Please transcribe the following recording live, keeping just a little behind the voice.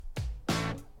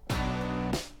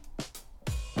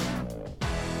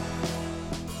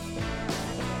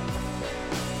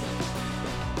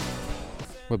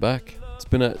We're back. It's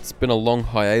been a long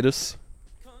hiatus.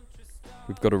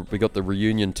 We got the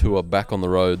reunion tour back on the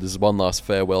road. This is one last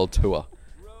farewell tour.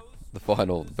 The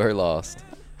final, the very last.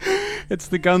 It's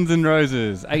the Guns N'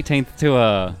 Roses 18th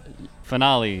tour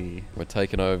finale. We're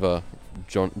taking over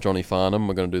Johnny Farnham.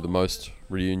 We're going to do the most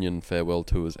reunion farewell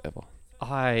tours ever.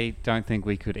 I don't think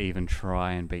we could even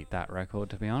try and beat that record,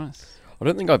 to be honest. I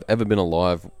don't think I've ever been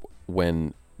alive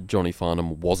when Johnny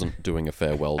Farnham wasn't doing a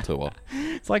farewell tour.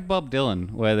 It's like Bob Dylan,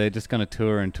 where they're just going to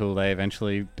tour until they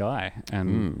eventually die.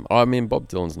 And I mean, Bob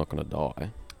Dylan's not going to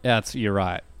die. yeah, you're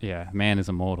right. Yeah, man is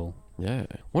immortal. Yeah.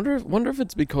 Wonder if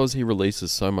it's because he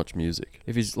releases so much music.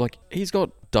 If he's got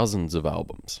dozens of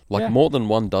albums. Yeah. More than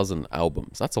 12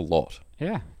 albums. That's a lot.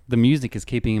 Yeah, the music is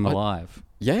keeping him alive.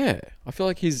 Yeah. I feel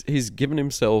like he's given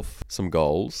himself some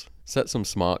goals, set some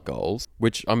smart goals,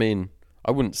 which, I mean, I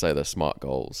wouldn't say they're smart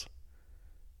goals.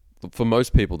 For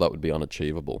most people, that would be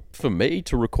unachievable. For me,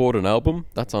 to record an album,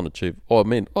 that's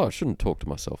unachievable. I shouldn't talk to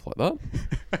myself like that.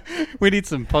 We need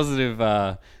some positive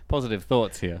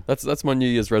thoughts here. That's my New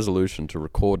Year's resolution, to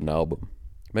record an album.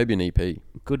 Maybe an EP.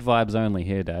 Good vibes only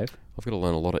here, Dave. I've got to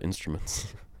learn a lot of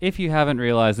instruments. If you haven't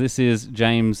realised, this is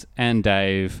James and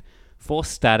Dave for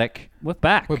Static. We're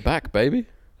back. We're back, baby.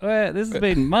 This has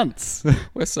been months.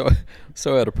 We're so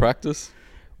out of practice.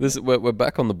 We're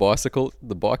back on the bicycle.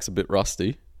 The bike's a bit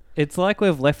rusty. It's like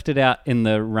we've left it out in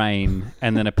the rain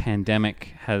and then a pandemic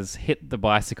has hit the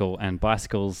bicycle and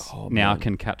bicycles now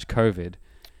can catch COVID.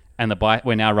 And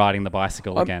we're now riding the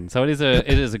bicycle again. So it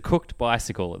is a cooked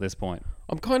bicycle at this point.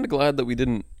 I'm kind of glad that we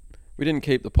didn't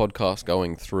keep the podcast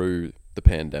going through the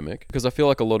pandemic, because I feel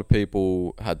like a lot of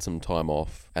people had some time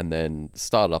off and then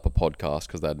started up a podcast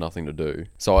because they had nothing to do.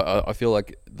 So I feel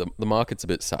like the market's a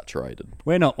bit saturated.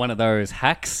 We're not one of those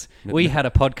hacks. We had a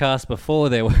podcast before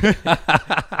there were...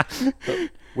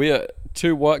 We are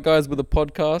two white guys with a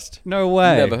podcast. No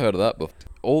way. Never heard of that before.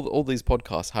 All these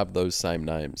podcasts have those same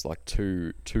names, like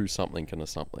two something and a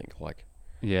something, like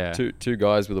yeah, two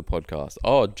guys with a podcast.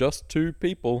 Oh, just two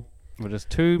people. We're just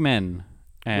two men,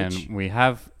 and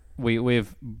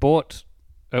we've bought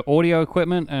audio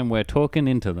equipment and we're talking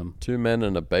into them. Two men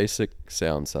and a basic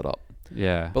sound setup.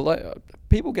 Yeah, but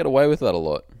people get away with that a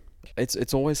lot.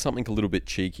 It's always something a little bit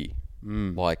cheeky,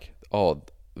 like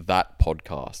that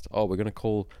podcast. Oh, we're gonna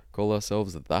call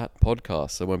ourselves that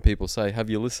podcast. So when people say, "Have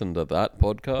you listened to that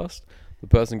podcast?" the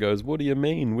person goes, "What do you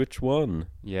mean? Which one?"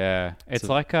 Yeah, it's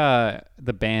like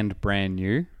the band Brand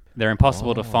New. They're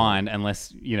impossible to find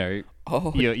unless you're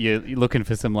looking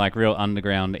for some like real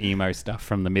underground emo stuff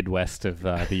from the Midwest of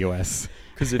the US.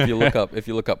 Because if you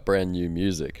look up Brand New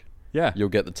music, yeah, you'll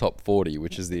get the top 40,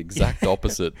 which is the exact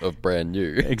opposite of Brand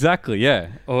New. Exactly, yeah.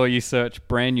 Or you search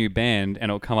Brand New Band and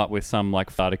it'll come up with some like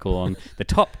article on the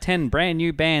top 10 brand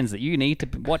new bands that you need to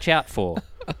watch out for.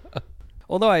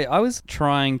 Although I was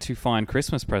trying to find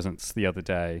Christmas presents the other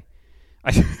day.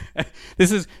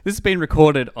 This has been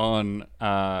recorded on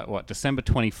December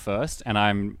 21st, and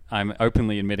I'm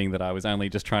openly admitting that I was only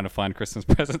just trying to find Christmas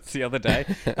presents the other day.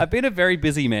 I've been a very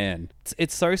busy man.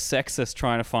 It's so sexist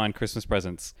trying to find Christmas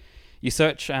presents. You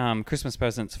search Christmas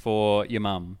presents for your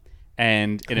mum,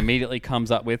 and it immediately comes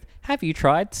up with, have you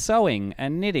tried sewing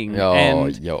and knitting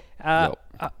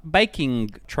baking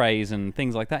trays and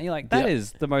things like that? You're like, that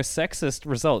is the most sexist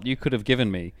result you could have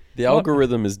given me. The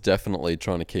algorithm is definitely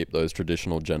trying to keep those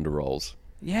traditional gender roles.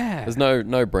 Yeah. There's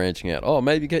no branching out. Oh,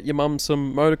 maybe get your mum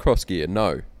some motocross gear.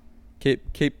 No.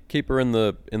 Keep her in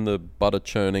the butter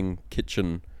churning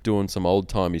kitchen doing some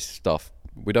old-timey stuff.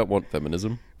 We don't want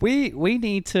feminism. We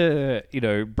need to,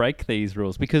 break these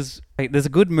rules, because there's a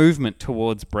good movement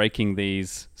towards breaking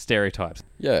these stereotypes.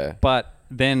 Yeah. But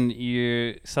then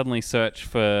you suddenly search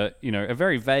for, a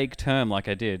very vague term like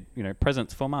I did,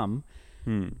 presents for mum,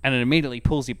 and it immediately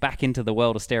pulls you back into the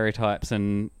world of stereotypes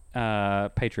and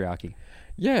patriarchy.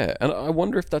 Yeah, and I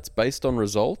wonder if that's based on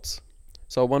results.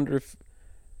 So I wonder if,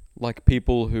 like,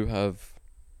 people who have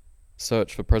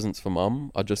searched for presents for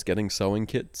mum are just getting sewing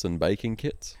kits and baking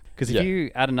kits. Because if you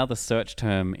add another search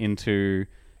term into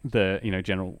the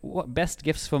general best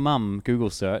gifts for mum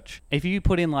Google search, if you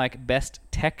put in like best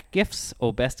tech gifts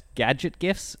or best gadget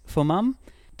gifts for mum,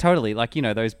 totally, like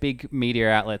those big media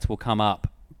outlets will come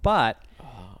up, but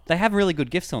they have really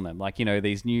good gifts on them, like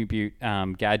these new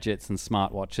gadgets and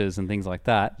smartwatches and things like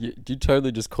that. You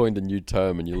totally just coined a new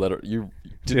term and you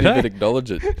didn't even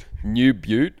acknowledge it. New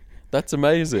beaut. That's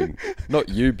amazing. Not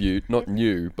U-Butte, not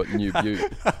new, but new Butte.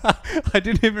 I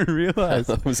didn't even realize.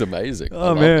 That was amazing.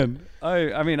 Oh, man.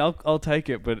 I mean, I'll take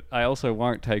it, but I also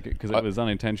won't take it because it was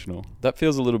unintentional. That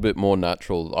feels a little bit more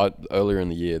natural. Earlier in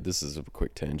the year, this is a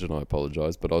quick tangent, I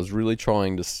apologize, but I was really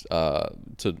trying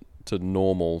to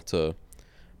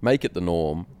make it the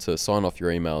norm to sign off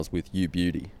your emails with "You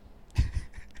Beauty,"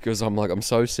 because I'm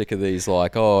so sick of these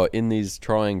in these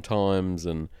trying times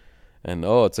and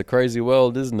it's a crazy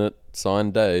world, isn't it?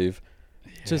 Signed Dave.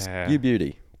 Just "You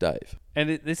Beauty," Dave.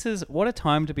 And this is what a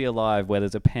time to be alive where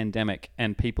there's a pandemic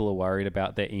and people are worried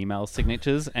about their email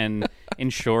signatures and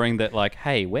ensuring that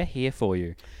hey, we're here for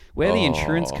you. We're the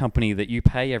insurance company that you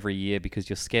pay every year because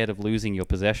you're scared of losing your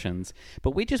possessions.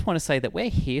 But we just want to say that we're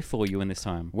here for you in this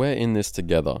time. We're in this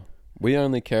together. We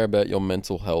only care about your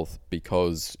mental health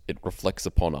because it reflects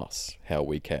upon us how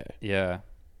we care. Yeah.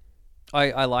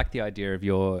 I like the idea of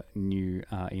your new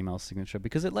email signature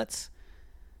because it lets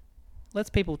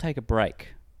people take a break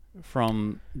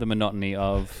from the monotony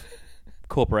of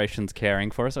corporations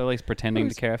caring for us, or at least pretending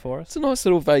to care for us. It's a nice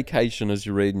little vacation as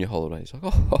you're reading your holidays.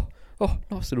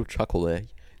 Nice little chuckle there.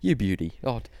 You beauty.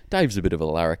 Oh, Dave's a bit of a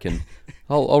larrikin.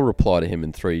 I'll reply to him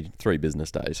in three business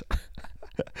days.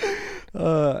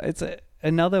 It's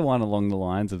another one along the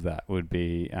lines of that would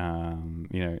be,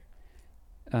 I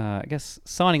guess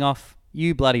signing off.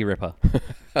 You bloody ripper.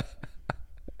 I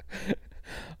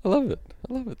love it.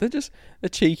 They're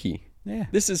cheeky. Yeah.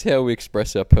 This is how we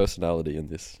express our personality in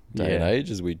this day and age,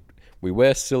 is we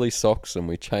wear silly socks and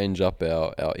we change up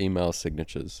our email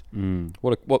signatures.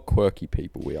 What quirky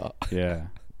people we are. Yeah.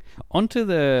 Onto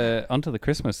the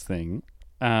Christmas thing.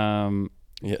 Sorry.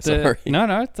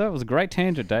 No, that was a great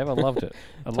tangent, Dave. I loved it.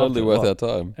 Totally worth our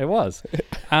time. It was.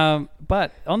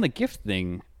 But on the gift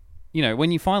thing,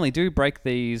 when you finally do break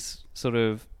these sort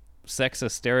of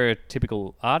sexist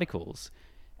stereotypical articles,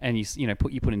 and you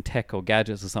put in tech or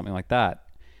gadgets or something like that,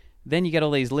 then you get all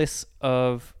these lists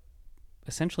of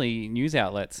essentially news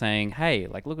outlets saying, hey,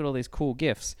 look at all these cool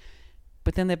gifts,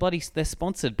 but then they're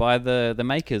sponsored by the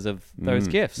makers of those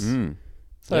gifts.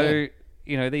 So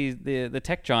the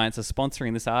tech giants are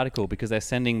sponsoring this article because they're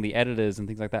sending the editors and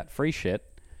things like that free shit.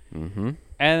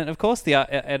 And of course the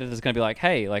editor's going to be like,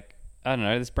 hey, I don't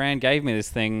know, this brand gave me this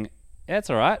thing. Yeah, it's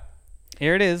all right.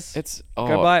 Here it is.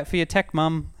 Go buy it for your tech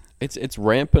mum. It's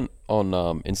rampant on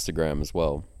Instagram as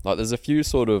well. There's a few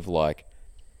sort of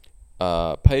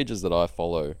pages that I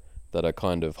follow that are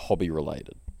kind of hobby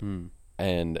related, and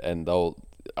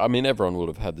everyone would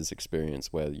have had this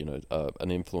experience where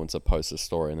an influencer posts a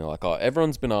story and they're like, oh,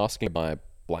 everyone's been asking my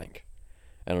blank,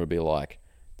 and it'll be like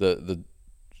the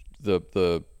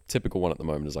typical one at the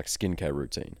moment is skincare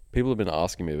routine. People have been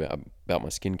asking me about my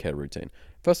skincare routine.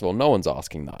 First of all, no one's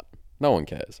asking that. No one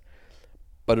cares.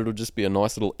 But it'll just be a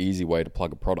nice little easy way to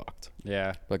plug a product.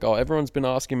 Yeah. Everyone's been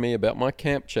asking me about my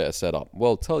camp chair setup.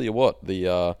 Well, tell you what,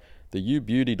 the You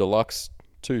Beauty Deluxe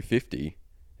 250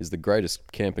 is the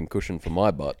greatest camping cushion for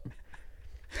my butt.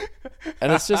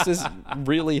 And it's just this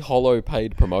really hollow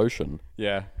paid promotion.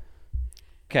 Yeah.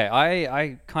 Okay,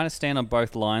 I kind of stand on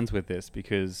both lines with this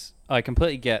because I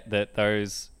completely get that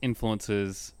those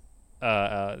influencers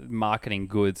marketing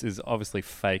goods is obviously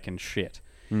fake and shit.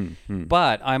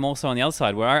 But I'm also on the other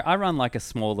side where I run a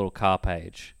small little car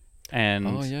page, and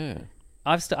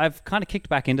I've kind of kicked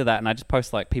back into that, and I just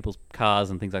post people's cars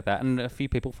and things like that, and a few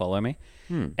people follow me,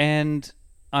 and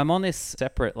I'm on this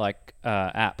separate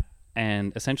app,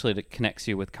 and essentially it connects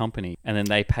you with company, and then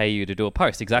they pay you to do a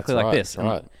post exactly That's like right, this.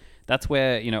 Right. That's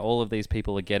where all of these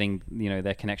people are getting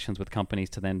their connections with companies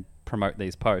to then promote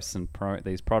these posts and promote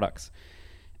these products,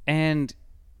 and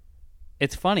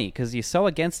it's funny because you're so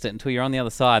against it until you're on the other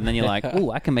side, and then you're like,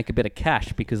 "Ooh, I can make a bit of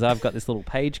cash because I've got this little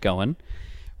page going."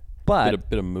 But a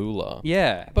bit of moolah.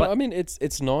 Yeah, but I mean,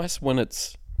 it's nice when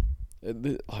it's.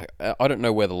 I don't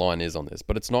know where the line is on this,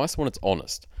 but it's nice when it's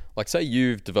honest. Say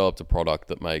you've developed a product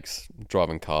that makes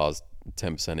driving cars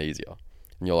 10% easier,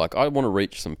 and you're like, I want to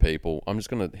reach some people. I'm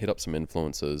just going to hit up some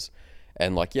influencers.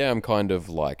 And I'm kind of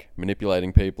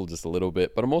manipulating people just a little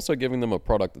bit, but I'm also giving them a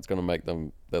product that's going to make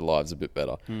their lives a bit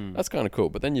better. That's kind of cool.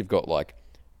 But then you've got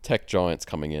tech giants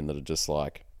coming in that are just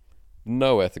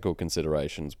no ethical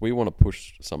considerations. We want to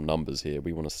push some numbers here.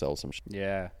 We want to sell some shit.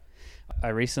 Yeah. I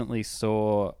recently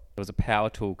saw there was a power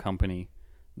tool company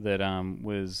that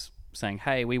was saying,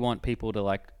 hey, we want people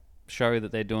to show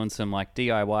that they're doing some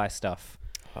DIY stuff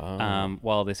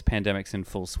while this pandemic's in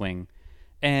full swing.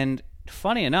 And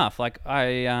funny enough,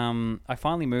 I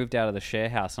finally moved out of the share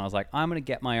house, and I was like, I'm gonna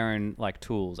get my own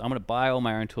tools. I'm gonna buy all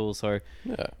my own tools, so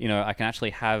I can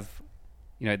actually have,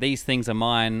 these things are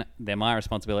mine. They're my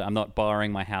responsibility. I'm not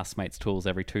borrowing my housemate's tools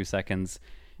every 2 seconds,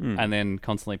 and then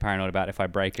constantly paranoid about if I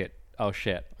break it, oh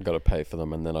shit, I got to pay for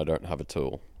them, and then I don't have a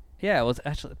tool. Yeah, well, it's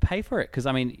actually pay for it because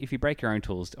if you break your own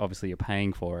tools, obviously you're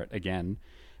paying for it again.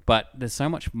 But there's so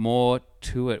much more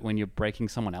to it when you're breaking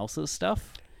someone else's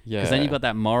stuff. Yeah. Because then you've got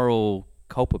that moral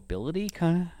culpability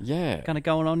kind Yeah. of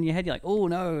going on in your head. You're like, oh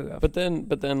no. But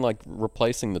then, like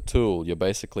replacing the tool, you're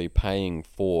basically paying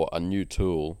for a new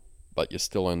tool, but you're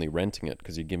still only renting it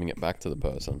because you're giving it back to the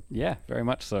person. Yeah, very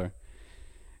much so.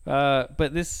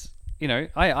 But this,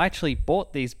 I actually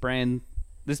bought this brand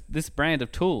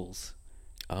of tools.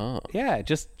 Ah, Yeah,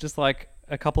 just like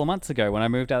a couple of months ago when I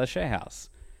moved out of the share house.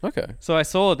 okay. So I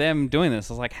saw them doing this.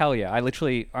 I was like, hell yeah! I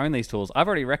literally own these tools. I've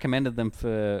already recommended them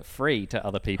for free to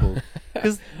other people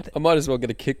because I might as well get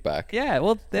a kickback. yeah,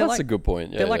 well, That's a good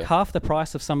point. Yeah, they're like yeah. half the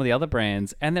price of some of the other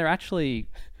brands, and they're actually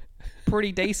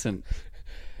pretty decent.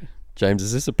 James,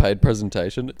 is this a paid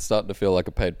presentation? It's starting to feel like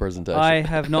a paid presentation. I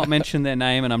have not mentioned their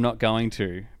name, and I'm not going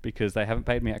to because they haven't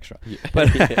paid me extra.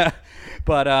 But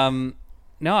but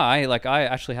no, I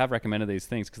actually have recommended these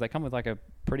things because they come with like a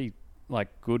pretty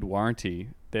good warranty.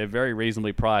 They're very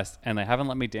reasonably priced, and they haven't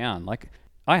let me down. Like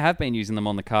I have been using them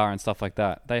on the car and stuff like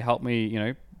that. They help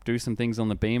me, do some things on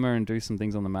the Beamer and do some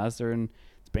things on the Mazda, and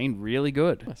it's been really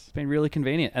good. Nice. It's been really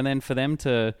convenient. And then for them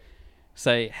to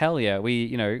say, hell yeah,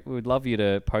 we would love you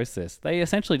to post this. They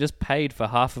essentially just paid for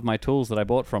half of my tools that I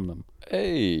bought from them.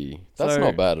 Hey, that's So-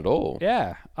 not bad at all.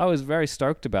 Yeah, I was very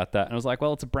stoked about that. And I was like,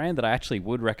 well, it's a brand that I actually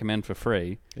would recommend for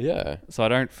free. Yeah. So I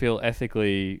don't feel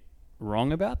ethically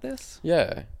wrong about this.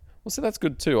 Yeah. Well, see, that's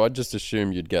good too. I just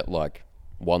assumed you'd get like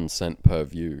 1 cent per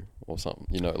view or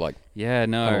something, like Yeah,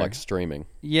 no. kind of like streaming.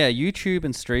 Yeah, YouTube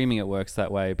and streaming, it works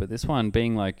that way. But this one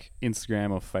being like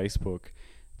Instagram or Facebook,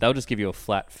 they'll just give you a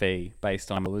flat fee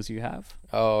based on followers you have.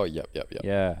 Oh, yep.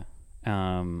 Yeah.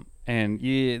 And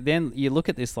you look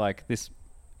at this this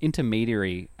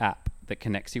intermediary app that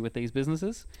connects you with these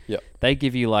businesses. Yep. They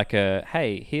give you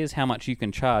hey, here's how much you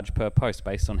can charge per post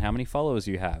based on how many followers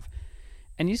you have.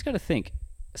 And you just got to think,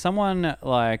 someone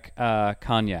like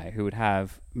Kanye, who would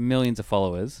have millions of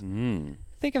followers,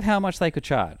 think of how much they could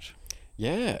charge.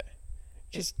 Yeah.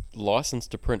 Just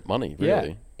licensed to print money, really.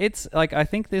 Yeah. It's I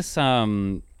think this,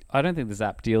 I don't think this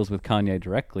app deals with Kanye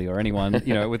directly or anyone,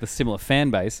 with a similar fan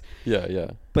base,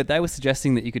 Yeah. but they were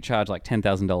suggesting that you could charge like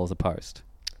 $10,000 a post.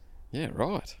 Yeah,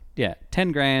 right. Yeah,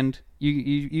 10 grand.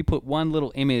 You put one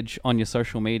little image on your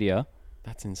social media,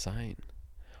 That's insane.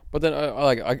 But then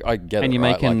I get and it, you're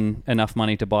right? making enough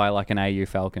money to buy like an AU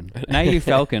Falcon. An AU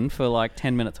Falcon for like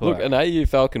 10 minutes work. Look, an AU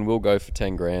Falcon will go for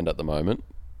 10 grand at the moment.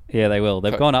 Yeah, they will.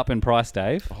 They've gone up in price,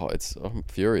 Dave. Oh, I'm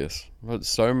furious.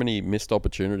 So many missed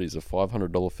opportunities of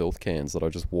 $500 filth cans that I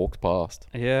just walked past.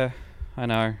 Yeah, I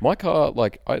know. My car,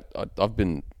 I've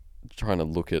been trying to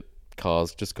look at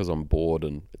cars just because I'm bored,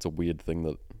 and it's a weird thing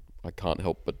that I can't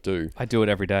help but do. I do it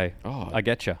every day. Oh, I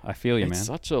get you. I feel you, It's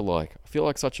man. such I feel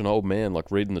like such an old man,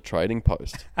 reading the Trading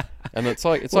Post, and it's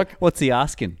What's he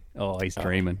asking? Oh, he's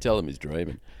dreaming. tell him he's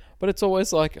dreaming, but it's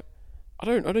always I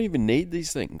don't even need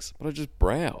these things, but I just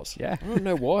browse. Yeah. I don't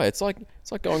know why. It's like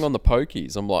going on the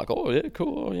pokies. I'm like, oh yeah,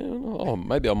 cool. Yeah, oh,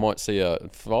 maybe I might see a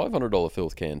 $500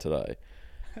 filth can today.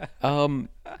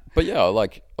 But yeah, I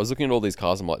was looking at all these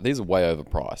cars. I'm like, these are way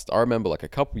overpriced. I remember a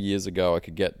couple of years ago, I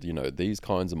could get these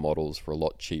kinds of models for a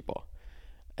lot cheaper,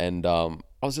 and I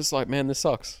was just like, man, this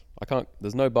sucks. I can't.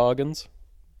 There's no bargains.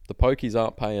 The pokies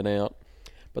aren't paying out.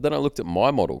 But then I looked at my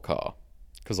model car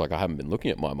because I haven't been looking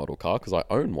at my model car because I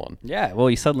own one. Yeah, well,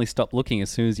 you suddenly stop looking as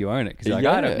soon as you own it because you're like,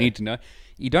 I don't Yeah. need to know.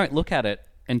 You don't look at it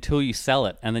until you sell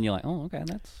it, and then you're like, oh, okay,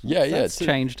 that's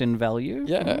changed in value.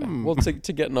 Yeah. Well, to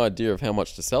get an idea of how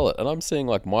much to sell it. And I'm seeing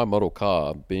my model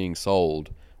car being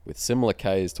sold with similar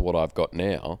Ks to what I've got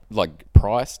now,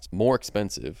 priced more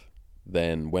expensive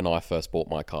than when I first bought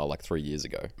my car 3 years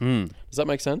ago. Does that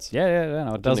make sense? Yeah,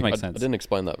 no, it does make I sense. didn't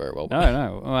explain that very well.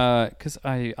 No, because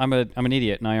I'm an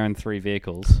idiot and I own 3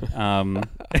 vehicles.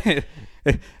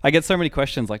 I get so many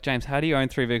questions like, James, how do you own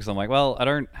 3 vehicles? I'm like, well, I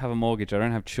don't have a mortgage, I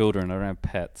don't have children, I don't have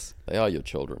pets. They are your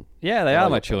children. Yeah, they I are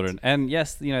like my pets. children. And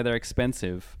yes, they're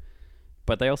expensive,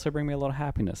 but they also bring me a lot of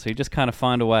happiness. So you just kind of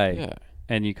find a way. Yeah.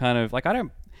 And you kind of,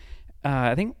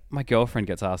 I think my girlfriend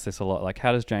gets asked this a lot,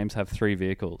 how does James have 3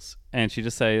 vehicles? And she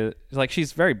just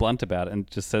she's very blunt about it and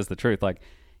just says the truth.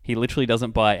 He literally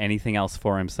doesn't buy anything else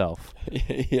for himself.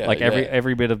 Yeah.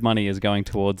 Every bit of money is going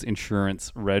towards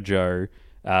insurance, rego.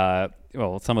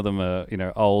 Well, some of them are,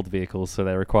 old vehicles, so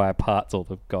they require parts all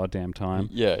the goddamn time.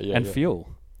 Yeah. And fuel.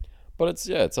 But it's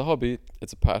a hobby.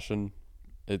 It's a passion.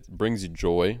 It brings you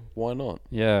joy. Why not?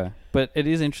 Yeah. But it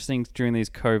is interesting during these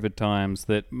COVID times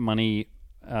that money,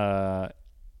 the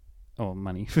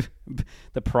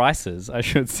prices, I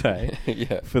should say,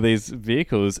 Yeah. for these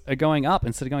vehicles are going up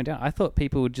instead of going down. I thought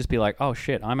people would just be like, oh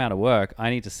shit, I'm out of work. I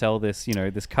need to sell this,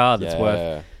 this car that's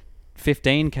worth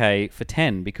 $15K for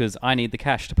 10 because I need the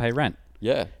cash to pay rent.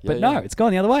 Yeah. But no, it's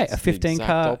gone the other way. It's a the 15 exact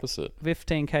car, opposite.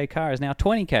 15K car is now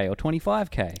 20K or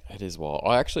 25K. It is wild.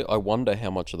 I wonder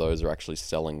how much of those are actually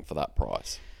selling for that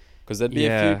price. Because there'd be a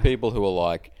Yeah. few people who are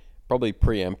like, probably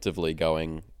preemptively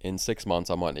going, in 6 months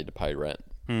I might need to pay rent.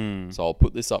 So I'll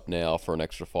put this up now for an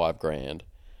extra $5,000.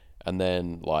 And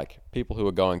then, like, people who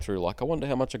are going through, like, I wonder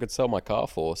how much I could sell my car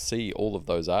for, see all of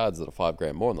those ads that are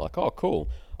 $5,000 more, and they're like, oh, cool,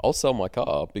 I'll sell my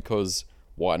car because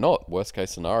why not? Worst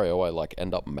case scenario, I, like,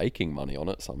 end up making money on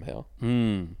it somehow.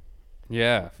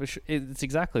 Yeah, for sure. It's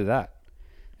exactly that.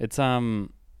 It's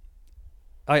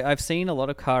I've seen a lot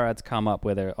of car ads come up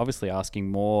where they're obviously asking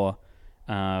more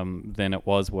than it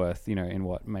was worth, you know, in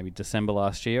what, maybe December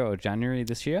last year or January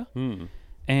this year.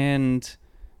 And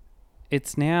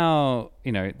it's now,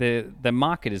 you know, the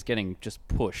market is getting just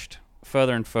pushed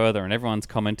further and further, and everyone's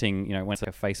commenting, you know, when it's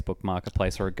like a Facebook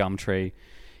marketplace or a Gumtree,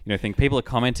 you know, people are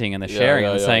commenting and they're sharing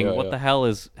and saying, what the hell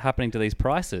is happening to these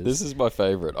prices? This is my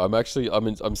favorite.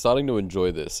 I'm starting to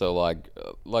enjoy this. So like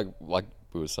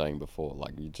we were saying before,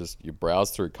 like you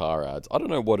browse through car ads. I don't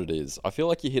know what it is. I feel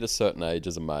like you hit a certain age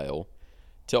as a male,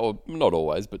 not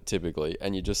always, but typically,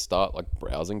 and you just start like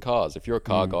browsing cars. If you're a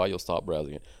car guy, you'll start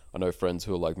browsing it. I know friends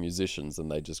who are like musicians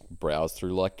and they just browse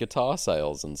through like guitar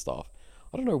sales and stuff.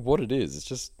 I don't know what it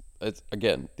is. It's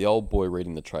again, the old boy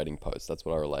reading the trading post. That's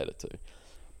what I relate it to.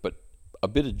 But a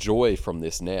bit of joy from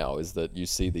this now is that you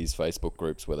see these Facebook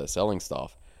groups where they're selling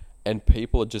stuff and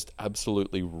people are just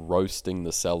absolutely roasting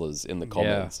the sellers in the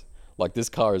comments. Like, this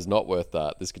car is not worth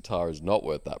that. This guitar is not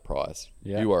worth that price.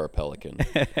 Yeah. You are a pelican.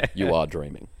 You are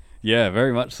dreaming. Yeah,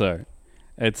 very much so.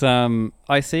 It's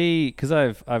I see, because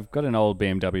I've got an old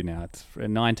BMW now. It's a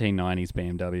 1990s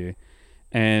BMW,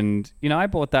 and you know, I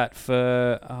bought that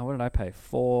for what did I pay?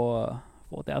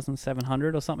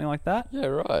 $4,700 or something like that. Yeah,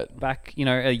 right. Back, you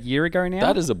know, a year ago now.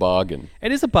 That is a bargain.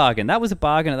 It is a bargain. That was a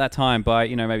bargain at that time by,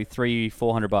 you know, maybe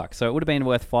 $300-400. So it would have been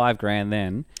worth $5,000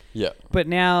 then. Yeah. But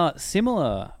now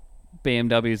similar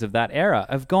BMWs of that era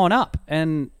have gone up,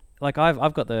 and like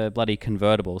I've got the bloody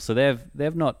convertible, so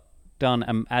they've not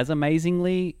done as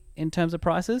amazingly in terms of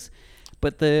prices,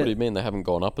 but What do you mean they haven't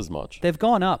gone up as much? they've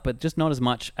gone up, but just not as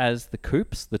much as the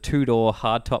coupes, the 2-door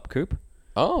hardtop coupe.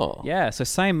 Oh. Yeah, so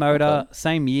same motor,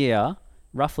 same year,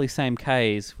 roughly same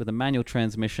Ks with a manual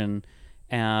transmission,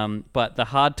 but the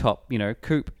hardtop, you know,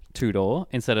 coupe 2-door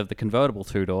instead of the convertible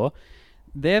 2-door.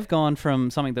 They've gone from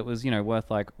something that was, you know,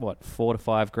 worth like, what,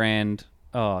 $4,000 to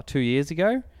 $5,000 2 years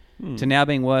ago to now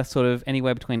being worth sort of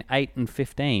anywhere between 8 and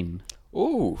 15.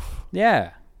 Oof.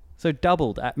 Yeah. So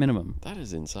doubled at minimum. That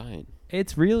is insane.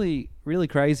 It's really, really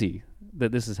crazy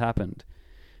that this has happened.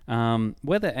 And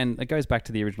it goes back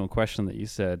to the original question that you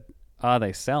said, are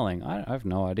they selling? I have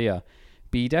no idea.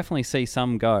 But you definitely see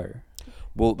some go.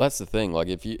 Well, that's the thing. Like,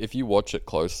 if you watch it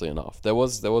closely enough, there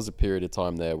was a period of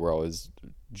time there where I was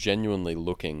genuinely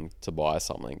looking to buy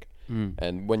something.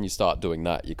 And when you start doing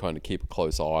that, you kind of keep a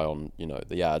close eye on, you know,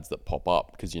 the ads that pop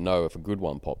up, because you know if a good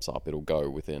one pops up, it'll go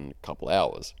within a couple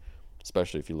hours,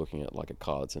 especially if you're looking at like a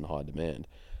car that's in high demand.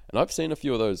 And I've seen a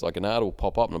few of those, like an ad will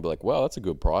pop up and I'll be like, wow, that's a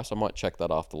good price. I might check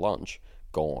that after lunch.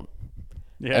 Gone.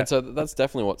 Yeah. And so that's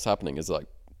definitely what's happening, is like,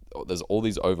 there's all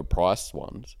these overpriced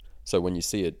ones. So when you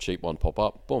see a cheap one pop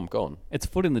up, boom, gone. It's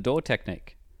foot in the door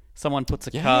technique. Someone puts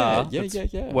a car that's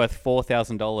worth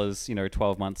 $4,000, you know,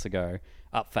 12 months ago,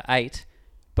 up for $8,000,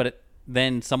 but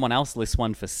then someone else lists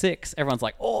one for $6,000. Everyone's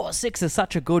like, "Oh, $6,000 is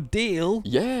such a good deal."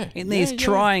 Yeah. In these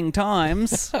trying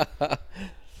times.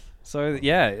 So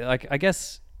yeah, like I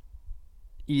guess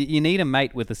you need a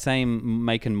mate with the same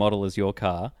make and model as your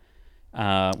car,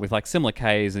 with like similar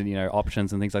Ks and, you know,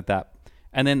 options and things like that.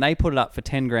 And then they put it up for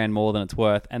 $10,000 more than it's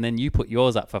worth, and then you put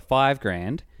yours up for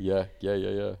 $5,000.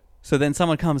 Yeah. So then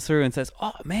someone comes through and says,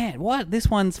 "Oh man, what? This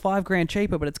one's $5,000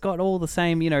 cheaper, but it's got all the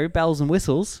same, you know, bells and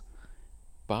whistles."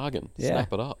 Bargain. Yeah.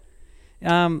 Snap it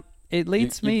up. It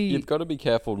leads me. You've got to be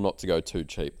careful not to go too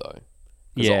cheap, though.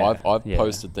 Yeah, I've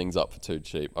posted things up for too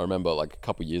cheap. I remember like a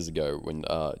couple of years ago when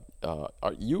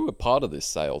you were part of this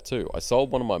sale too. I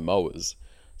sold one of my mowers.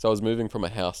 So I was moving from a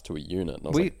house to a unit. And I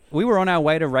was we were on our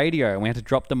way to radio, and we had to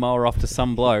drop the mower off to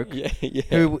some bloke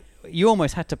who you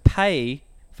almost had to pay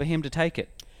for him to take it.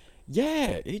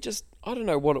 Yeah, I don't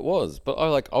know what it was, but I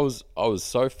was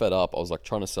so fed up. I was like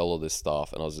trying to sell all this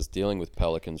stuff, and I was just dealing with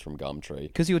pelicans from Gumtree.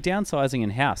 Because you were downsizing in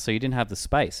house, so you didn't have the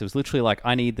space. It was literally like,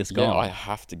 I need this gone. Yeah, I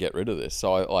have to get rid of this.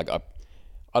 So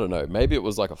I don't know. Maybe it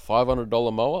was like a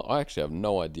 $500 mower. I actually have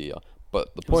no idea.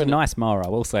 But the point, it was a nice mower, I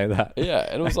will say that. Yeah,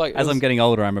 and it was like, as I'm getting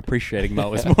older, I'm appreciating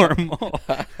mowers more and more.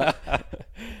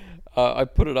 I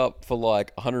put it up for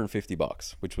like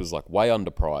 $150, which was like way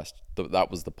underpriced.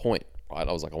 That was the point. right?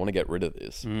 I was like, I want to get rid of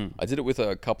this. I did it with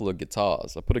a couple of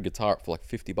guitars. I put a guitar up for like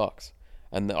 $50.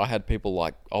 And I had people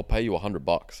like, I'll pay you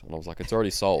 $100. And I was like, it's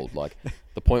already sold. Like,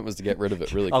 the point was to get rid of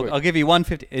it really quick. I'll give you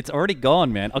 150. It's already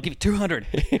gone, man. I'll give you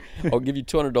 200. I'll give you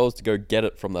 $200 to go get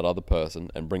it from that other person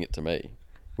and bring it to me.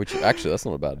 Which, actually, that's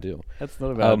not a bad deal. That's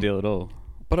not a bad deal at all.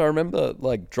 But I remember,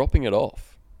 like, dropping it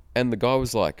off. And the guy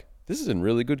was like, this is in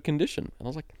really good condition. And I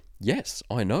was like, yes,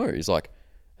 I know. He's like,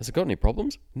 has it got any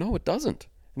problems? No, it doesn't.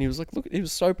 And he was like, look, he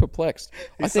was so perplexed.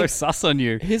 He's so sus on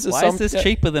you. Why is this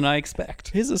cheaper than I expect?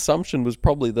 His assumption was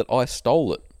probably that I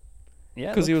stole it.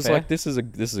 Yeah, because he was fair. like, this is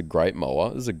a great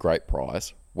mower. This is a great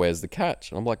price. Where's the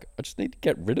catch? And I'm like, I just need to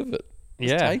get rid of it.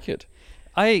 Just take it.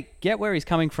 I get where he's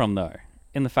coming from, though,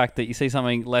 in the fact that you see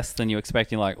something less than you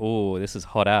expect, and you're like, oh, this is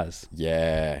hot as.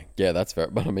 Yeah, that's fair.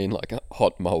 But I mean, like,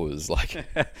 hot mowers, like...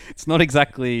 It's not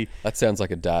exactly... That sounds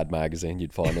like a dad magazine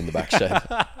you'd find in the back shed.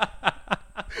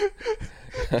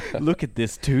 Look at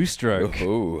this two-stroke.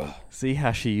 Ooh. See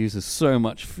how she uses so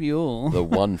much fuel. The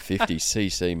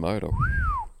 150cc motor.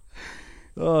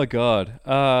 Oh, God.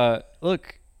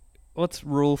 Look, what's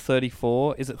Rule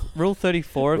 34? Is it Rule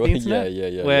 34 of the internet?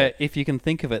 Yeah. Where if you can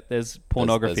think of it, there's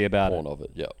pornography there's about porn of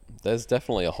it, yeah. There's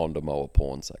definitely a Honda mower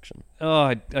porn section. Oh,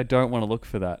 I don't want to look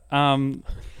for that.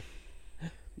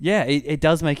 Yeah, it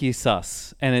does make you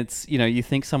sus. And it's, you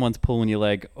think someone's pulling your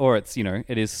leg, or it's,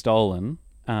 it is stolen.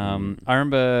 I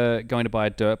remember going to buy a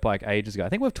dirt bike ages ago. I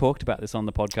think we've talked about this on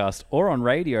the podcast or on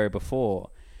radio before.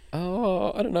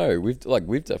 Oh, I don't know. We've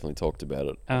definitely talked about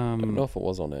it. I don't know if it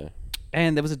was on air.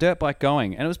 And there was a dirt bike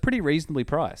going, and it was pretty reasonably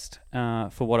priced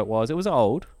for what it was. It was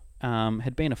old,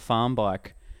 had been a farm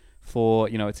bike for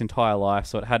its entire life,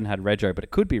 so it hadn't had rego, but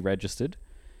it could be registered.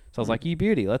 So I was like, "You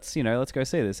beauty, let's go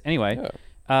see this." Anyway,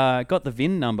 got the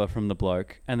VIN number from the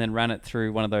bloke, and then ran it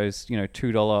through one of those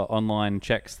 $2 online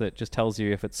checks that just tells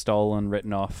you if it's stolen,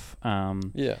 written off,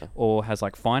 or has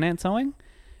like finance owing,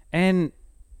 and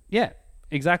yeah.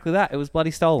 Exactly that. It was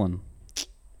bloody stolen.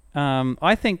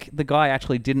 I think the guy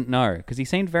actually didn't know because he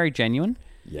seemed very genuine.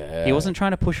 Yeah. He wasn't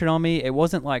trying to push it on me. It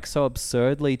wasn't like so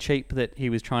absurdly cheap that he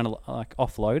was trying to like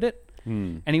offload it.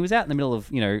 And he was out in the middle of,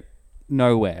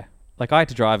 nowhere. Like I had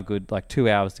to drive a good 2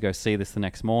 hours to go see this the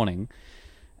next morning.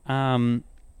 But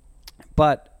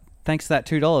thanks to that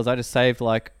 $2, I just saved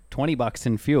like $20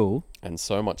 in fuel. And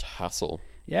so much hassle.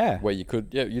 Yeah. Where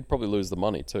you'd probably lose the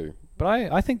money too.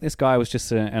 But I think this guy was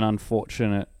just an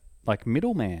unfortunate,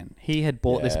 middleman. He had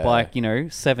bought this bike,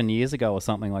 7 years ago or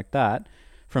something like that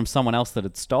from someone else that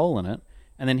had stolen it.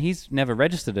 And then he's never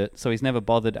registered it, so he's never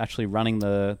bothered actually running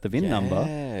the VIN number.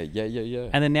 Yeah.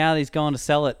 And then now that he's gone to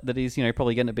sell it, that he's,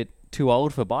 probably getting a bit too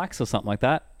old for bikes or something like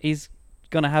that, he's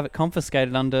going to have it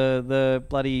confiscated under the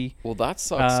bloody... Well, that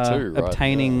sucks too, right?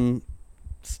 Obtaining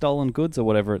stolen goods or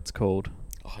whatever it's called.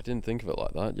 Oh, I didn't think of it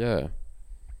like that, yeah.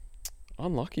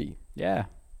 Unlucky. Yeah.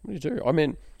 What do you do? I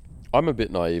mean, I'm a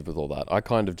bit naive with all that. I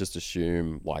kind of just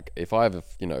assume, if I have a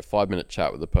 5-minute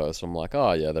chat with a person, I'm like,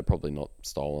 oh yeah, they're probably not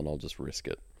stolen. I'll just risk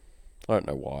it. I don't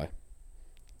know why.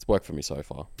 It's worked for me so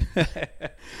far.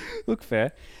 Look,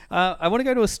 fair. I want to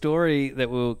go to a story that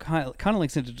will kind of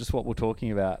links into just what we're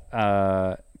talking about.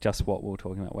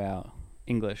 Wow,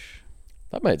 English.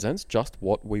 That made sense. Just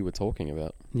what we were talking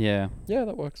about. Yeah. Yeah,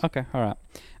 that works. Okay, all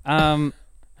right.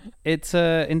 It's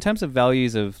in terms of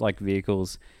values of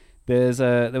vehicles. There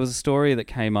was a story that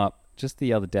came up just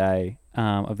the other day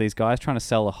of these guys trying to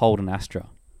sell a Holden Astra.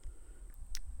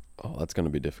 Oh, that's going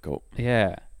to be difficult.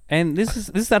 Yeah, and this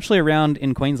is actually around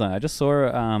in Queensland. I just saw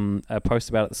a post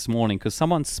about it this morning because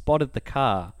someone spotted the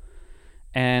car,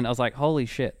 and I was like, "Holy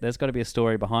shit! There's got to be a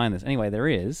story behind this." Anyway, there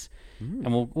is,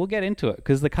 and we'll get into it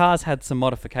because the car's had some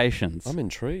modifications. I'm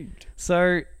intrigued.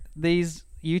 So these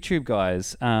YouTube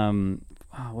guys,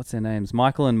 what's their names?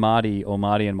 Michael and Marty, or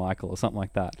Marty and Michael, or something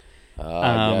like that.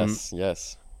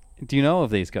 Yes. Do you know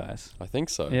of these guys? I think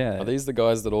so. Yeah. Are these the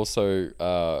guys that also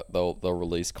they'll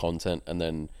release content and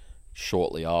then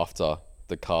shortly after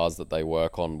the cars that they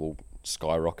work on will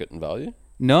skyrocket in value?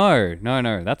 No.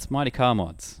 That's Mighty Car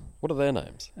Mods. What are their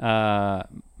names?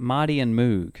 Marty and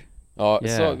Moog. Oh,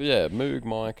 yeah. Moog,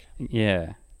 Mike.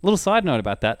 Yeah. Little side note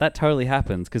about that totally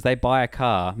happens because they buy a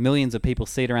car, millions of people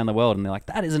see it around the world, and they're like,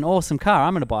 that is an awesome car,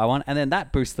 I'm going to buy one, and then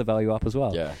that boosts the value up as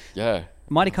well. Yeah.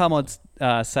 Mighty Car Mods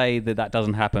say that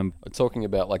doesn't happen. Talking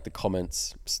about the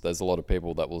comments, there's a lot of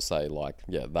people that will say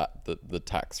the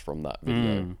tax from that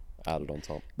video added on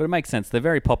top. But it makes sense. They're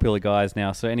very popular guys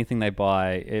now, so anything they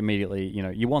buy immediately,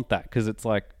 you want that because it's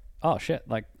like oh shit,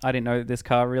 like I didn't know this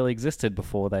car really existed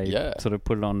before they Yeah. sort of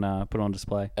put it on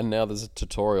display. And now there's a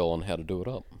tutorial on how to do it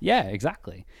up. Yeah,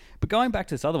 exactly. But going back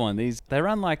to this other one, they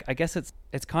run like, I guess it's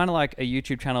kind of like a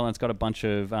YouTube channel, and it's got a bunch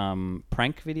of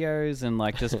prank videos and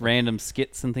like just random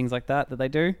skits and things like that they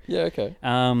do. Yeah, okay.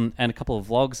 And a couple of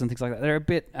vlogs and things like that. They're a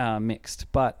bit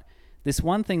mixed, but this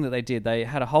one thing that they did, they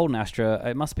had a Holden Astra.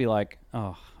 It must be like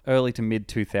early to mid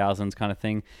 2000s kind of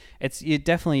thing. It's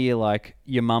definitely like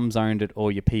your mum's owned it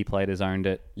or your P-platers owned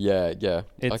it. Yeah, yeah.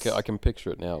 It's- I can picture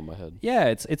it now in my head. Yeah,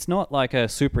 it's not like a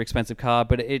super expensive car,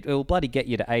 but it will bloody get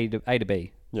you to A to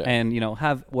B. Yeah. And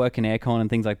have working aircon and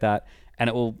things like that, and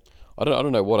it will. I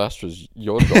don't know what Astras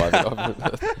you're driving.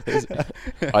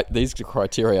 These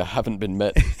criteria haven't been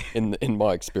met in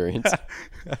my experience.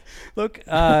 Look,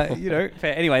 fair.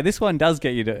 Anyway, this one does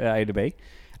get you to A to B.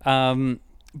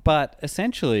 But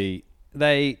essentially,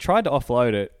 they tried to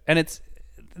offload it, and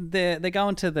they're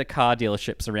going to the car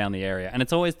dealerships around the area, and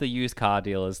it's always the used car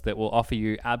dealers that will offer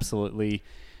you absolutely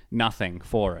nothing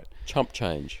for it. Chump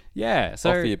change. Yeah,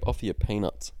 so Offer you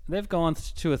peanuts. they've gone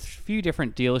to a few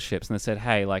different dealerships and they said,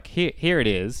 hey, like here it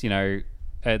is,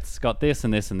 it's got this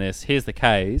and this and this. Here's the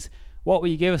Ks. What will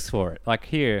you give us for it? Like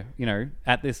here,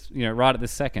 at this, right at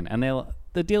this second. And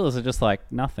the dealers are just like,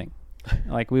 nothing.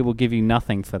 Like, we will give you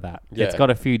nothing for that. Yeah. It's got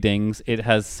a few dings. It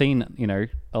has seen,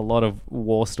 a lot of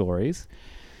war stories.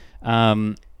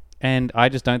 And I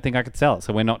just don't think I could sell it.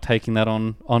 So we're not taking that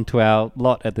onto our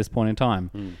lot at this point in time.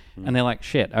 And they're like,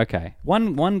 shit, okay.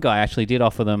 One guy actually did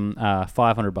offer them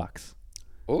 $500.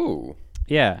 Ooh.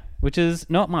 Yeah, which is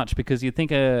not much because you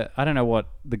think I don't know what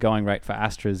the going rate for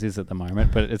Astras is at the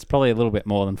moment, but it's probably a little bit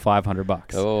more than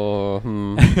 $500. Oh,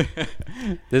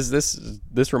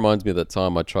 this reminds me of that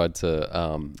time I tried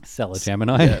to Sell a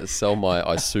Gemini. sell my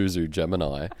Isuzu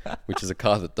Gemini, which is a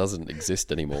car that doesn't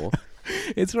exist anymore.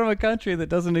 It's from a country that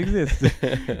doesn't exist.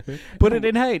 Put it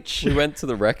in H. We went to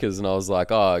the wreckers and I was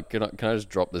like, "Oh, can I just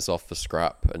drop this off for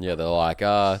scrap?" And yeah, they're like,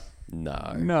 "No,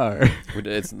 No. we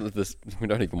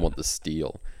don't even want the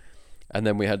steel." And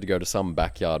then we had to go to some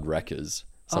backyard wreckers.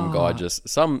 Some guy just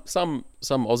some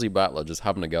Aussie battler just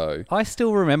having a go. I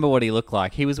still remember what he looked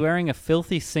like. He was wearing a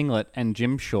filthy singlet and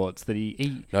gym shorts that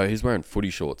he No, he's wearing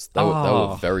footy shorts. They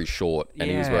were very short,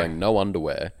 and he was Yeah. wearing no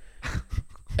underwear.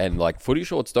 And like footy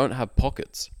shorts don't have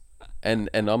pockets. And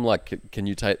I'm like, can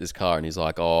you take this car? And he's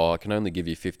like, oh, I can only give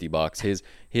you $50.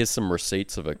 Here's some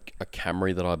receipts of a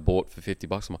Camry that I bought for $50.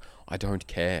 I'm like, I don't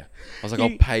care. I was like,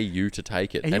 I'll pay you to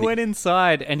take it. He went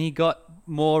inside and he got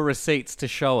more receipts to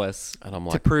show us And I'm to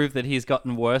like- prove that he's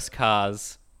gotten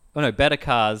better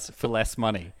cars for less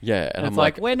money. Yeah, And and it's I'm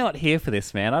like, like, we're not here for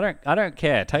this, man. I don't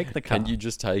care. Take the car. can you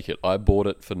just take it? I bought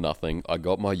it for nothing. I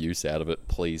got my use out of it.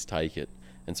 Please take it.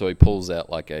 And so he pulls out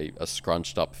like a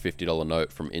scrunched up $50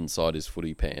 note from inside his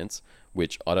footy pants,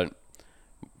 which I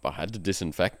had to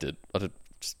disinfect it.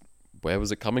 Where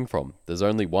was it coming from? There's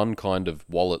only one kind of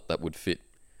wallet that would fit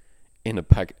in a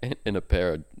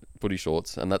pair of footy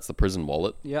shorts, and that's the prison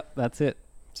wallet. Yep, that's it.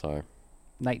 So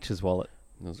Nature's wallet.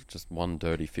 it was just one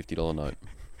dirty $50 note.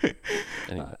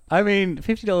 Anyway, I mean,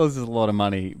 $50 is a lot of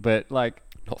money, but like,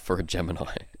 not for a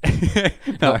Gemini.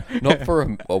 no. Not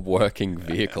for a working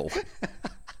vehicle.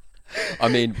 I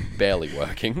mean, barely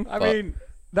working. I but mean,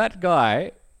 that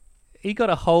guy, he got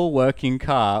a whole working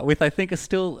car with, I think,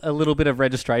 still a little bit of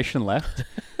registration left.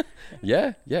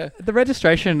 yeah. The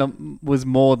registration was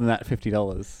more than that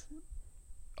 $50.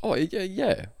 Oh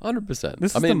yeah, 100%.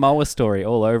 This is the mower story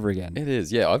all over again. It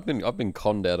is, yeah. I've been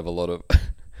conned out of a lot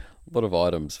of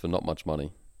items for not much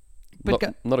money.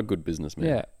 But Not a good businessman.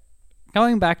 Yeah.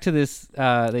 Going back to this,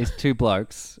 these two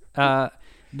blokes,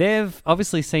 they've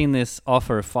obviously seen this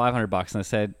offer of $500 and they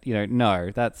said, no,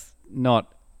 that's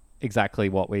not exactly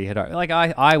what we had. Like,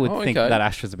 I would think okay. that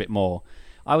Astra's a bit more.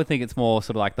 I would think it's more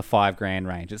sort of like the $5,000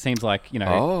 range. It seems like,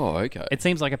 Oh, okay. it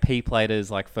seems like a P-plater's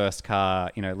like first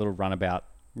car, little runabout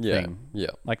thing. Yeah.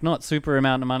 Like not super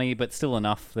amount of money, but still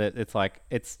enough that it's like,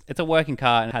 it's a working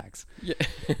car and it has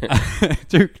Yeah.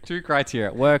 two criteria.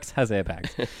 It works, has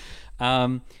airbags.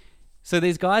 So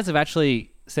these guys have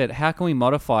actually said, how can we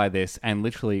modify this and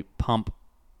literally pump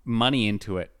money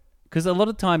into it? Because a lot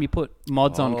of the time you put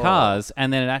mods on cars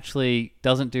and then it actually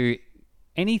doesn't do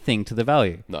anything to the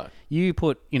value. No. You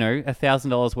put,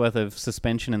 $1,000 worth of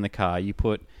suspension in the car. You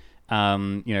put,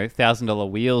 $1,000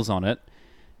 wheels on it.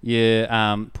 You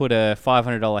put a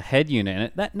 $500 head unit in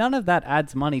it. None of that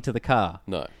adds money to the car.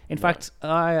 No. In fact,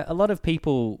 a lot of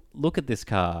people look at this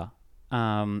car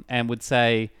and would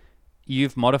say,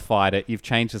 you've modified it, you've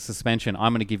changed the suspension,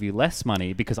 I'm going to give you less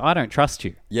money because I don't trust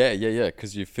you. Yeah.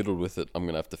 Because you fiddled with it. I'm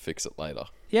gonna have to fix it later.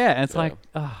 Yeah, and it's Yeah. like,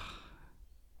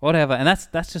 whatever. And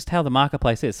that's just how the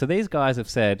marketplace is. So these guys have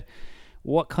said,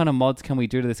 what kind of mods can we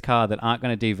do to this car that aren't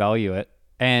going to devalue it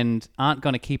and aren't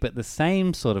going to keep it the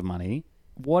same sort of money?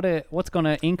 What's going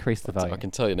to increase the value? I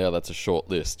can tell you now that's a short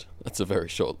list. That's a very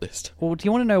short list. Well, do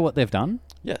you want to know what they've done?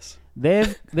 Yes.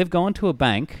 They've gone to a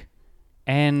bank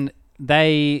and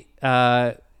they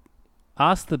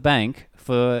asked the bank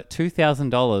for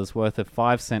 $2,000 worth of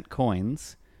 5-cent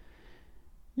coins.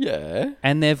 Yeah.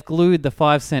 And they've glued the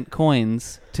 5-cent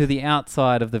coins to the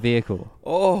outside of the vehicle.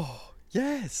 Oh,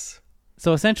 yes.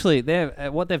 So essentially,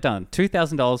 what they've done,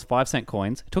 $2,000, 5-cent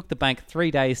coins. It took the bank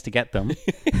 3 days to get them.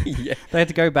 Yeah. They had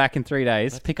to go back in 3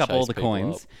 days, pick up all chase the people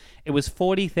coins. up. It was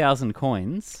 40,000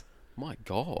 coins. My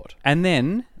God. And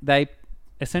then they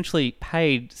essentially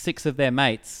paid 6 of their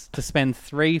mates to spend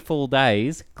 3 full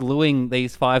days gluing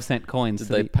these 5-cent coins. Did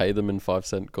they pay them in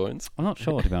 5-cent coins? I'm not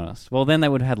sure, to be honest. Well, then they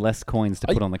would have had less coins to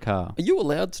put on the car. Are you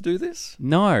allowed to do this?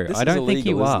 No, This I is don't think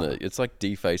illegal, you are. isn't it? It's like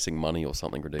defacing money or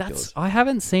something ridiculous. I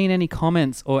haven't seen any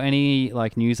comments or any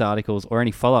like news articles or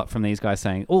any follow up from these guys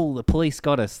saying, "Oh, the police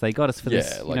got us. They got us for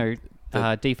this, like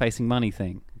defacing money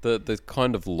thing." The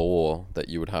kind of law that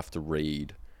you would have to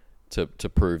read to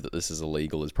prove that this is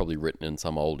illegal is probably written in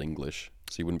some old English,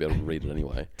 so you wouldn't be able to read it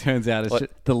anyway. Turns out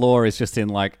Like- the law is just in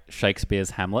like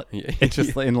Shakespeare's Hamlet. Yeah. It's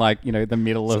just in like the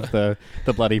middle of the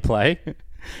bloody play,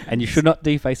 and you should not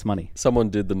deface money. Someone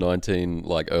did the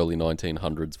early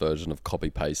 1900s version of copy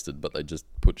pasted, but they just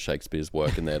put Shakespeare's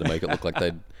work in there to make it look like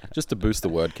just to boost the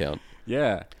word count.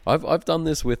 Yeah. I've done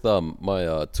this with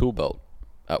my tool belt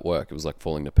at work. It was like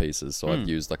falling to pieces, so I've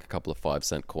used like a couple of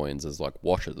 5-cent coins as like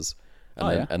washers,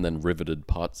 and then riveted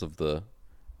parts of the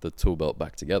tool belt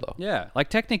back together. Yeah. Like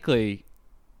technically,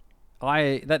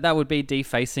 that would be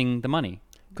defacing the money.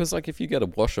 Because like if you get a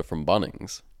washer from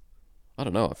Bunnings, I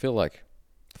don't know. I feel like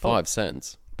 5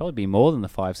 cents. Probably be more than the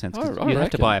 5 cents. 'Cause I you'd have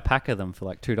to reckon. buy a pack of them for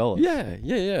like $2.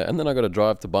 Yeah. And then I got to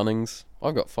drive to Bunnings.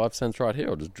 I've got 5 cents right here.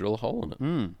 I'll just drill a hole in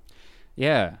it.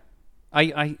 Yeah.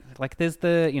 I like there's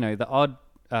the odd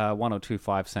 1 or 2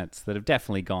 5 cents that have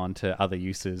definitely gone to other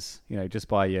uses, just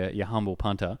by your humble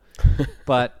punter.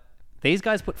 But these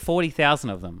guys put 40,000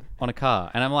 of them on a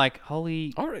car, and I'm like,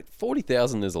 holy All right,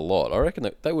 40,000 is a lot. I reckon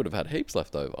that they would have had heaps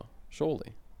left over.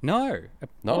 Surely. no.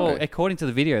 No. Well, according to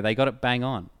the video, they got it bang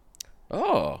on.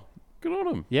 Oh, good on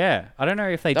them. Yeah. I don't know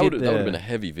if they That did would have been a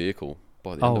heavy vehicle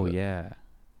by the end of it. yeah.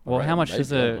 Well, reckon how much maybe,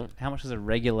 does I don't know. a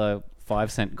regular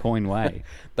 5-cent coin weigh?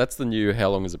 That's the new how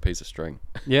long is a piece of string?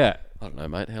 Yeah. I don't know,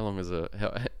 mate. How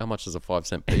much does a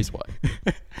 5-cent piece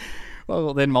weigh?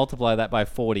 Well, then multiply that by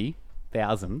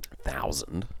 40,000.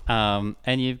 1,000.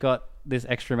 And you've got this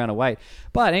extra amount of weight.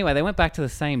 But anyway, they went back to the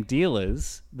same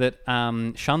dealers that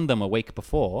shunned them a week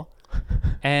before.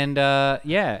 And a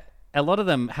lot of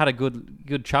them had a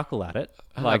good chuckle at it.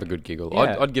 I'd have a good giggle.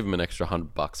 yeah. I'd give him an extra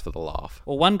 $100 for the laugh.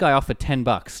 Well, one guy offered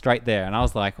 $10 straight there, and I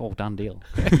was like, "Oh, done deal."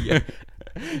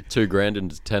 $2,000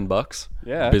 into $10.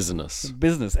 Yeah. Business.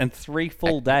 Business, and 3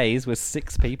 full days with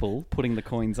 6 people putting the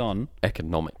coins on.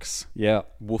 Economics. Yeah.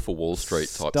 Wolf of Wall Street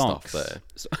type Stonks. stuff there.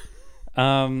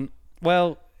 So,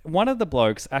 Well, one of the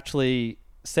blokes actually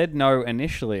said no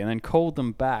initially, and then called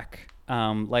them back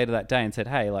later that day and said,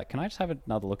 "Hey, like, can I just have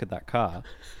another look at that car?"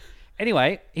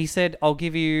 Anyway, he said, "I'll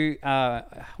give you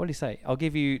what did he say? I'll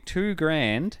give you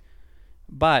 $2,000,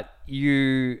 but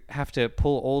you have to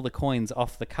pull all the coins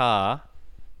off the car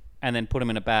and then put them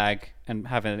in a bag and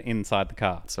have it inside the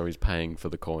car." so he's paying for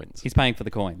the coins. He's paying for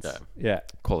the coins. Yeah.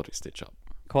 Quality stitch up.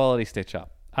 Quality stitch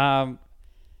up.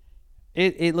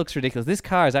 It looks ridiculous. This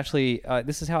car is actually,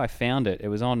 this is how I found it. It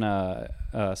was on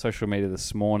social media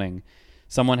this morning.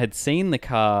 Someone had seen the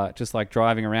car just like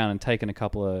driving around and taken a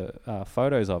couple of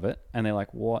photos of it, and they're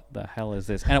like, "What the hell is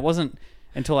this?" And it wasn't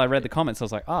until I read the comments I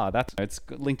was like, it's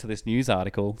linked to this news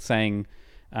article saying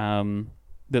that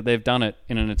they've done it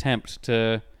in an attempt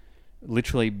to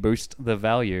literally boost the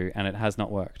value, and it has not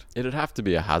worked. It'd have to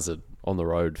be a hazard on the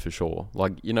road for sure.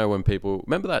 Like, when people...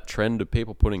 Remember that trend of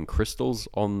people putting crystals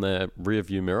on their rear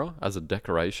view mirror as a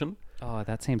decoration? Oh,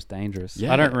 that seems dangerous.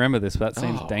 Yeah. I don't remember this, but that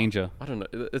seems Oh, danger. I don't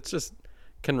know. It's just...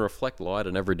 Can reflect light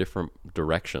in every different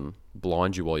direction,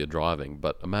 blind you while you're driving.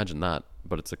 But imagine that.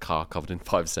 But it's a car covered in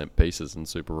 5-cent pieces and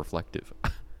super reflective.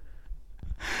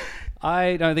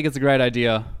 I don't think it's a great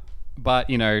idea, but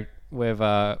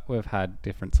we've had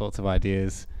different sorts of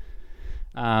ideas.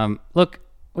 Look,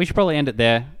 we should probably end it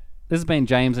there. This has been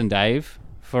James and Dave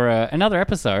for another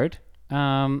episode.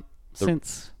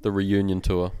 Since The reunion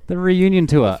tour. the reunion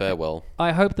tour, Farewell.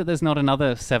 I hope that there's not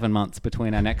another 7 months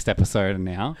between our next episode and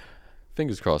now.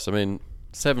 Fingers crossed.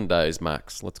 7 days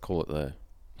max. Let's call it there.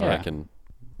 I Yeah. reckon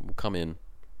we'll come in,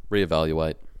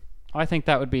 reevaluate. I think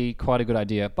that would be quite a good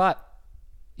idea. But,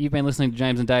 You've been listening to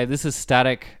James and Dave. This is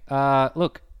Static.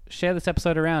 Look, share this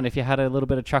episode around if you had a little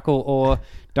bit of chuckle, or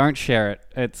don't share it.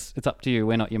 It's up to you.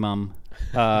 We're not your mum.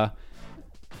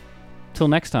 Till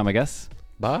next time, I guess.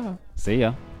 Bye. See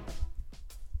ya.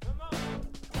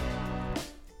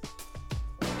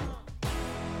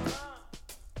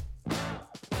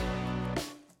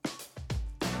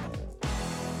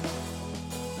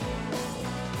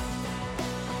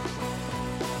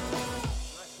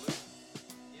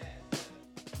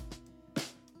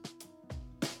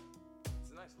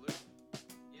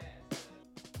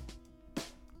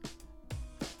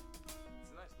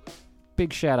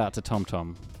 Big shout out to Tom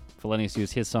Tom for letting us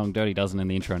use his song Dirty Dozen in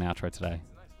the intro and outro today.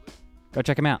 Go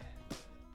check him out.